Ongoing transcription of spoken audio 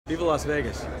Viva Las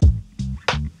Vegas.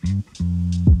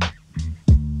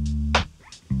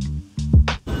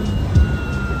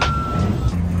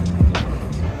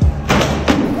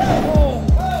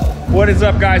 What is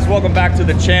up, guys? Welcome back to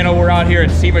the channel. We're out here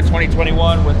at SEMA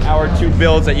 2021 with our two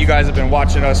builds that you guys have been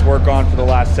watching us work on for the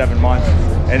last 7 months.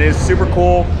 And it is super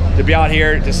cool to be out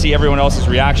here to see everyone else's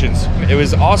reactions. It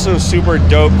was also super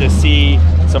dope to see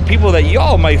some people that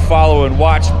y'all might follow and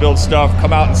watch build stuff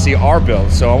come out and see our build.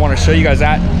 So I want to show you guys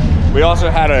that. We also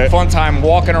had a fun time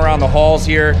walking around the halls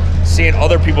here, seeing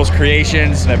other people's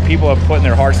creations that people have put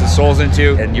their hearts and souls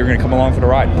into, and you're gonna come along for the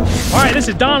ride. All right, this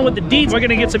is Don with the deeds. We're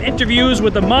gonna get some interviews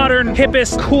with the modern,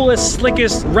 hippest, coolest,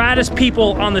 slickest, raddest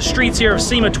people on the streets here of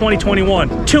SEMA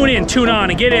 2021. Tune in, tune on,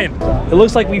 and get in. It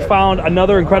looks like we found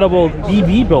another incredible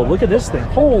EV build. Look at this thing,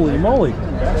 holy moly.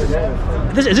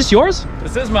 Is this yours?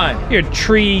 This is mine. You're a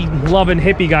tree-loving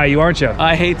hippie guy, you aren't you?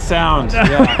 I hate sound.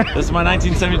 Yeah. This is my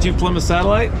 1972 Plymouth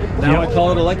Satellite. Now I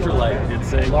call it Electrolyte.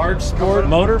 It's a large sport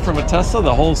motor from a Tesla,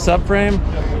 the whole subframe,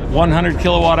 100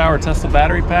 kilowatt-hour Tesla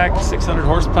battery pack, 600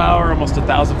 horsepower, almost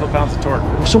 1,000 foot-pounds of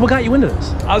torque. So what got you into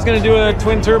this? I was going to do a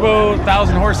twin-turbo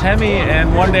 1,000-horse Hemi,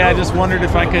 and one day I just wondered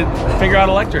if I could figure out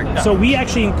electric. So we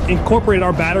actually incorporated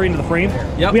our battery into the frame.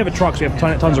 Yep. We have a truck, so we have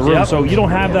tons of room. Yep. So you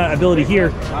don't have that ability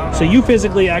here. So you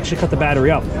physically actually cut the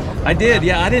battery up. I did,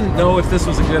 yeah. I didn't know if this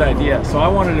was a good idea, so I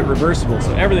wanted it reversible,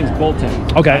 so everything's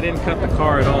bolt-in. Okay. I didn't cut the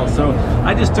car at all, so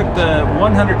I just took the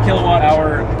 100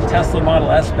 kilowatt-hour Tesla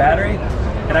Model S battery,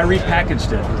 and I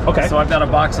repackaged it. Okay. So I've got a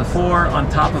box of 4 on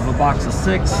top of a box of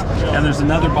 6, and there's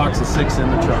another box of 6 in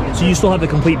the trunk. So you still have the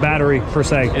complete battery per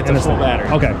se? It's in a this full thing? battery.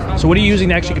 Okay. So what are you using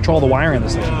to actually control the wiring in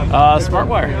this thing? Smart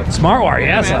wire. Smart wire,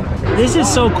 yes. This is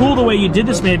so cool the way you did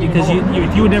this, man, because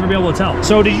you would never be able to tell.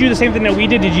 So did you do the same thing that we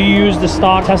did? Did you use the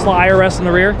stock Tesla IRS in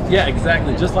the rear? Yeah,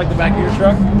 exactly. Just like the back of your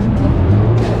truck.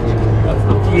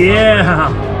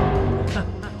 Yeah.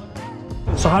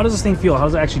 So how does this thing feel? How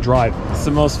does it actually drive? It's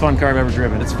the most fun car I've ever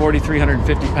driven. It's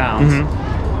 4,350 pounds.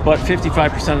 But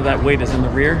 55% of that weight is in the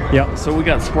rear. Yep. So we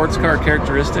got sports car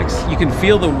characteristics. You can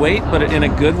feel the weight, but in a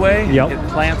good way. Yep. It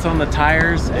plants on the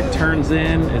tires, it turns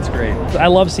in, it's great. I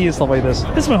love seeing stuff like this.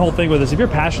 This is my whole thing with this. If you're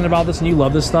passionate about this and you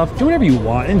love this stuff, do whatever you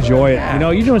want, enjoy it. You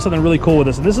know, you're doing something really cool with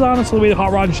this. And this is honestly the way the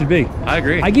hot rodding should be. I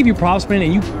agree. I give you props, man,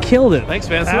 and you killed it. Thanks,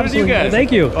 man. So Absolutely. did you guys.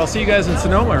 Thank you. I'll see you guys in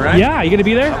Sonoma, right? Yeah, you gonna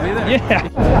be there? I'll be there.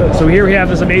 Yeah. So here we have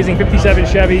this amazing 57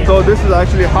 Chevy. So this is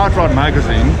actually Hot Rod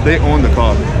Magazine. They own the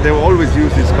car. They've always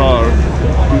used this car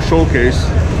to showcase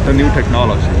the new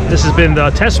technology. This has been the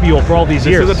test mule for all these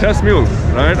years. This is a test mule,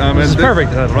 right? I mean, this is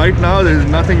perfect. Right now, there is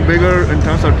nothing bigger in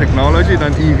terms of technology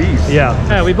than EVs.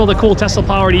 Yeah, we built a cool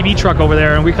Tesla-powered EV truck over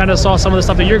there, and we kind of saw some of the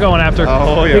stuff that you're going after.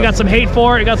 Oh, yeah. We got some hate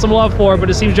for it, we got some love for it,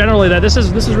 but it seems generally that this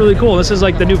is really cool. This is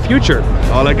like the new future.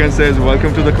 All I can say is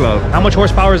welcome to the club. How much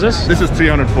horsepower is this? This is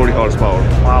 340 horsepower.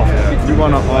 Wow. Yeah. We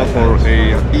want to offer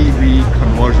a EV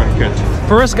conversion kit.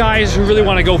 For us guys who really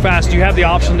want to go fast, do you have the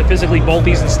option to physically bolt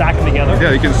these and stack them together?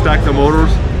 Yeah, you can stack the motors,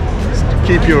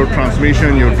 keep your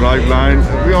transmission, your drive line.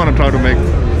 We want to try to make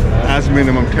as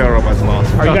minimum tear up as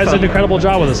possible. You guys did an incredible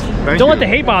job with this. Don't let the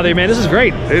hate bother you, man. This is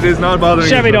great. It is not bothering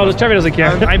Chevy me. doesn't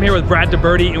care. I'm here with Brad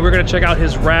DeBreti, and we're going to check out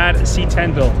his rad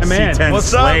C10 build. Hey, man, C10 What's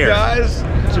Slayer. up,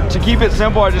 guys? To keep it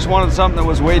simple, I just wanted something that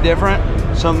was way different,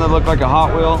 something that looked like a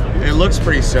Hot Wheel. It looks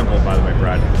pretty simple, by the way,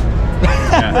 Brad.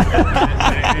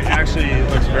 Yeah. It actually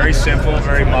looks very simple,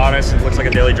 very modest. It looks like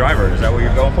a daily driver. Is that what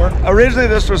you're going for? Originally,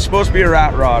 this was supposed to be a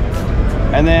rat rod,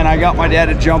 and then I got my dad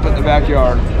to jump in the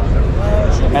backyard,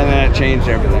 and then it changed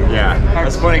everything. Yeah,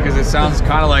 that's funny because it sounds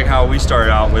kind of like how we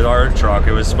started out with our truck.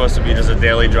 It was supposed to be just a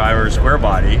daily driver square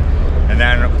body, and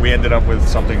then we ended up with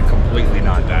something completely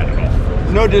not that at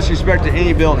all. No disrespect to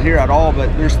any build here at all,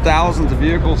 but there's thousands of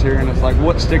vehicles here, and it's like,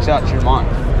 what sticks out to your mind?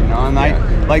 You know,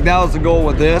 and like that was the goal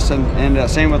with this, and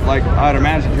same with, like, I'd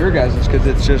imagine your guys', because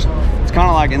it's kind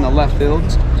of like in the left field.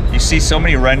 You see so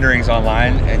many renderings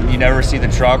online, and you never see the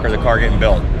truck or the car getting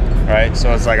built, right?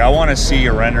 So it's like, I want to see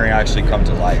a rendering actually come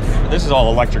to life. This is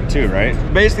all electric too, right?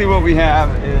 Basically what we have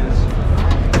is,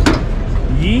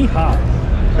 yeehaw.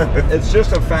 It's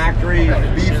just a factory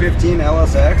V15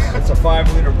 LSX. It's a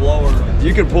 5-liter blower.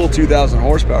 You could pull 2,000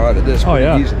 horsepower out of this. Oh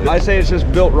yeah. Easily. I say it's just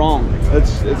built wrong.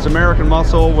 It's American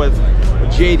muscle with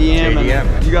JDM.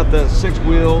 And you got the 6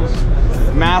 wheels,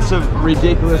 massive,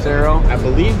 ridiculous aero. I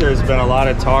believe there's been a lot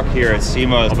of talk here at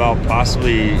SEMA about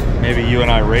possibly maybe you and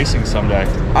I racing someday.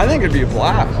 I think it'd be a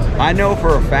blast. I know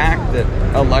for a fact that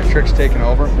electric's taking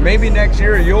over. Maybe next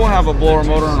year you'll have a blower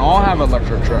motor and I'll have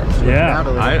electric trucks. Yeah.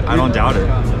 I don't doubt it.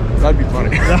 That'd be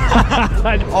funny.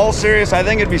 All serious, I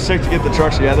think it'd be sick to get the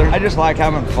trucks together. I just like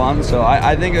having fun, so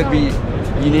I think it'd be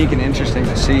unique and interesting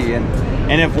to see. And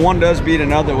And if one does beat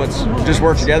another, let's just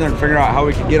work together and figure out how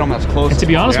we can get them as close. And to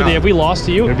be honest with you, if we lost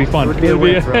to you, it'd be fun.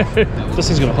 This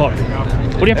thing's gonna hook.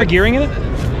 What do you have for gearing in it?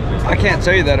 I can't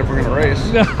tell you that if we're gonna race.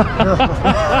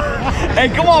 Hey,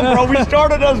 come on, bro. We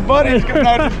started as buddies.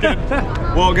 No, just kidding.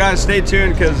 Well, guys, stay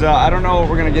tuned because I don't know what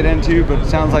we're gonna get into, but it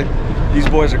sounds like these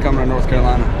boys are coming to North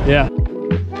Carolina. Yeah.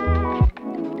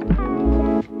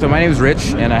 So my name is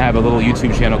Rich, and I have a little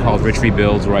YouTube channel called Rich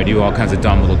Rebuilds where I do all kinds of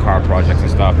dumb little car projects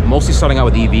and stuff. Mostly starting out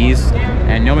with EVs,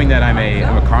 and knowing that I'm a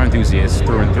car enthusiast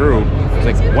through and through,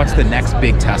 it's like, what's the next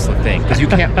big Tesla thing? Because you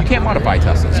can't modify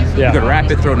Teslas. Yeah. You could wrap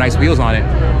it, throw nice wheels on it,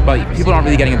 but people aren't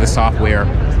really getting into the software.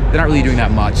 They're not really doing that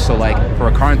much. So like for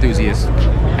a car enthusiast,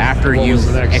 after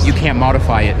if you can't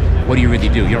modify it, what do you really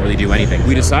do? You don't really do anything.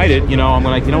 We decided, you know, I'm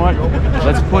like, you know what?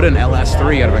 Let's put an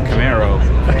LS3 out of a Camaro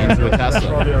into a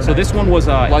Tesla. So this one was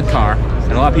a flood car,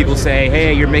 and a lot of people say,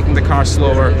 hey, you're making the car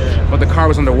slower, but the car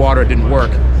was underwater, it didn't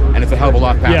work, and it's a hell of a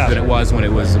lot faster than it was when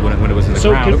it was in the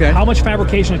ground. So how much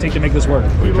fabrication did it take to make this work?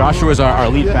 Joshua's our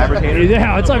lead fabricator.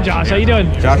 Yeah, what's up, Josh? How you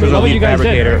doing? Joshua's our lead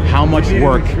fabricator. How much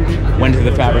work went into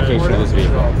the fabrication of this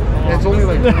vehicle? It's only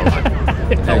like...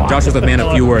 Josh is a man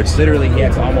of few words. Literally, he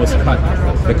had to almost cut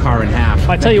the car in half.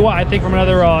 I tell you what, I think from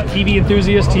another EV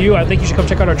enthusiast to you, I think you should come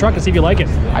check out our truck and see if you like it.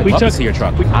 I'd love to see your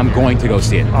truck. I'm going to go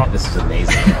see it. Oh, this is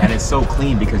amazing. And it's so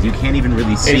clean because you can't even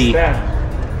really see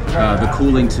the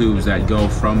cooling tubes that go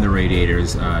from the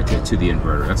radiators to the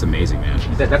inverter. That's amazing, man.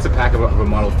 That's a pack of a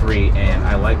Model 3, and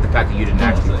I like the fact that you didn't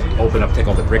actually open up, take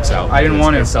all the bricks out. I didn't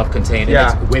want it. It's self-contained.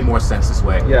 Yeah. It makes way more sense this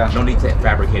way. Yeah. No need to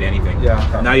fabricate anything.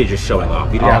 Yeah. Now you're just showing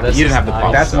off. You didn't have to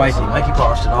polish. That's Mikey. Mikey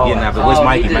polished it all. You didn't have to. Where's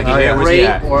Mikey? Mikey, where's he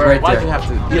at? Right Why'd there. you have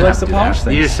to? He likes to polish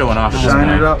things. You're just showing off. Shine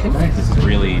it up. This is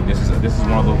really, this is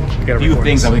one of the few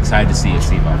things I'm excited to see at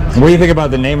SEMA. What do you think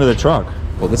about the name of the truck?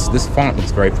 Well, this font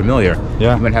looks very familiar.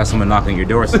 Yeah. You might have someone knocking your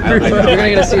door. You're gonna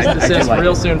get a cease and desist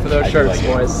real soon for those shirts,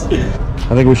 boys.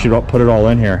 I think we should put it all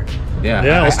in here. Yeah,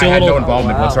 let's do I a had little- no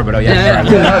involvement whatsoever. But You're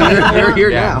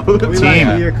here now. Team. What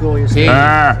do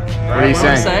you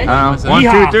say? say? 1,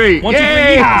 2, 3. 1, 2, 3.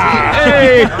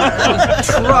 Hey!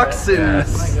 Trucks and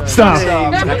Stop.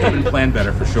 That could have been planned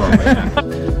better for sure. But yeah.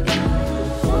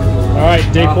 All right,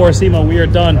 day 4 SEMA, we are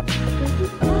done.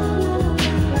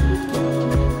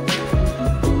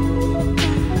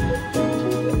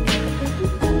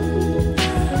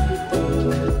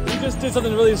 Did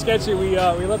something really sketchy. We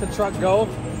let the truck go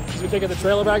because we can't get the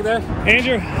trailer back there.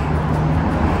 Andrew,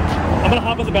 I'm gonna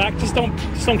hop in the back. Just don't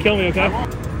kill me, okay?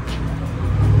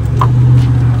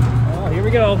 Oh, here we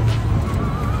go.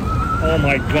 Oh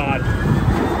my God.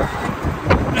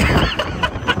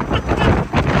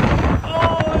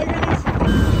 Oh my goodness.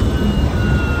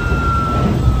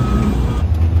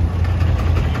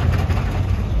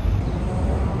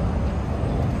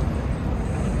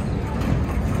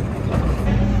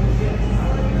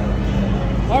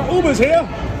 Our Uber's here.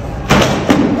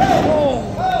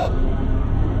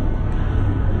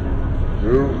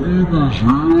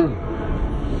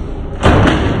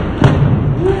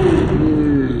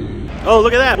 Oh,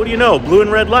 look at that. What do you know? Blue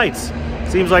and red lights.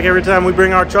 Seems like every time we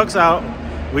bring our trucks out,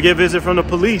 we get a visit from the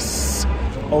police.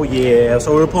 Oh yeah,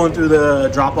 so we were pulling through the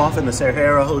drop-off in the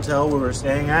Sahara Hotel we were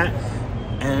staying at,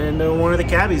 and one of the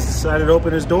cabbies decided to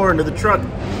open his door into the truck.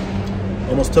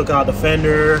 Almost took out the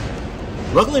fender.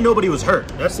 Luckily nobody was hurt.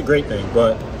 That's the great thing,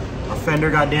 but our fender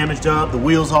got damaged up, the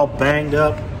wheels all banged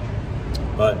up.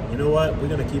 But you know what? We're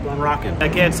gonna keep on rocking. I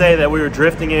can't say that we were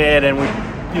drifting it and we,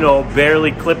 you know,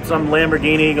 barely clipped some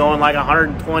Lamborghini going like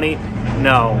 120.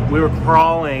 No, we were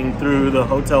crawling through the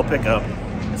hotel pickup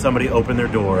and somebody opened their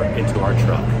door into our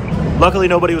truck. Luckily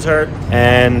nobody was hurt,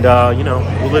 and you know,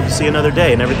 we'll live to see another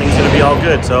day and everything's gonna be all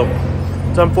good. So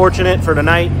it's unfortunate for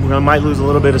tonight. We might lose a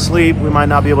little bit of sleep. We might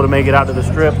not be able to make it out to the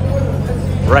strip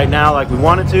right now like we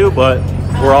wanted to, but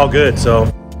we're all good, so.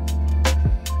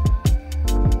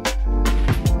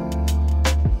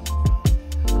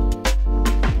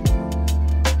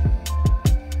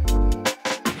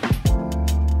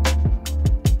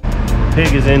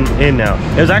 Pig is in now.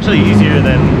 It was actually easier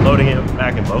than loading it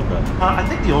back in Boca. I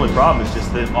think the only problem is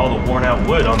just that all the worn out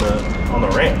wood on the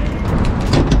ramp.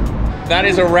 That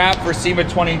is a wrap for SEMA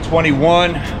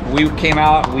 2021. We came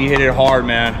out, we hit it hard,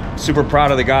 man. Super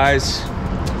proud of the guys.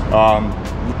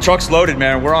 Truck's loaded,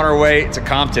 man. We're on our way to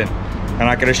Compton, and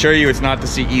I can assure you it's not to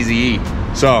see Eazy-E.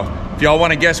 So if y'all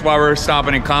want to guess why we're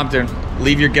stopping in Compton,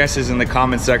 leave your guesses in the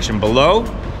comment section below.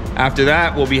 After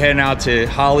that, we'll be heading out to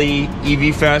Holley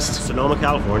EV Fest. Sonoma,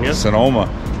 California. Sonoma.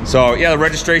 So yeah, the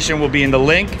registration will be in the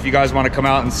link if you guys want to come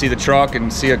out and see the truck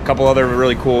and see a couple other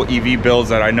really cool EV builds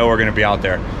that I know are going to be out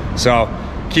there. So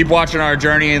keep watching our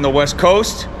journey in the West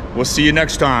Coast. We'll see you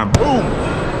next time. Boom.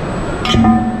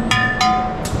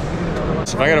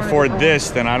 So if I can afford this,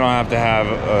 then I don't have to have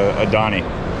a Donnie.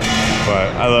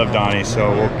 But I love Donnie, so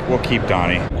we'll keep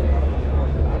Donnie.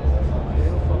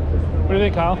 What do you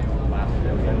think, Kyle?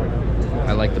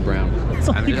 I like the brown.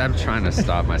 I'm trying to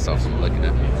stop myself from looking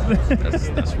at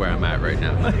it. That's where I'm at right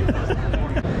now.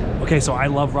 Okay, so I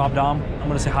love Rob Dom. I'm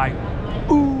gonna say hi.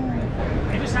 Ooh.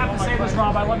 You just have to say this,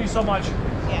 Rob. I love you so much.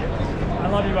 Yeah. I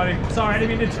love you, buddy. Sorry, I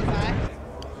didn't mean to.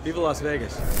 Viva Las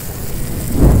Vegas.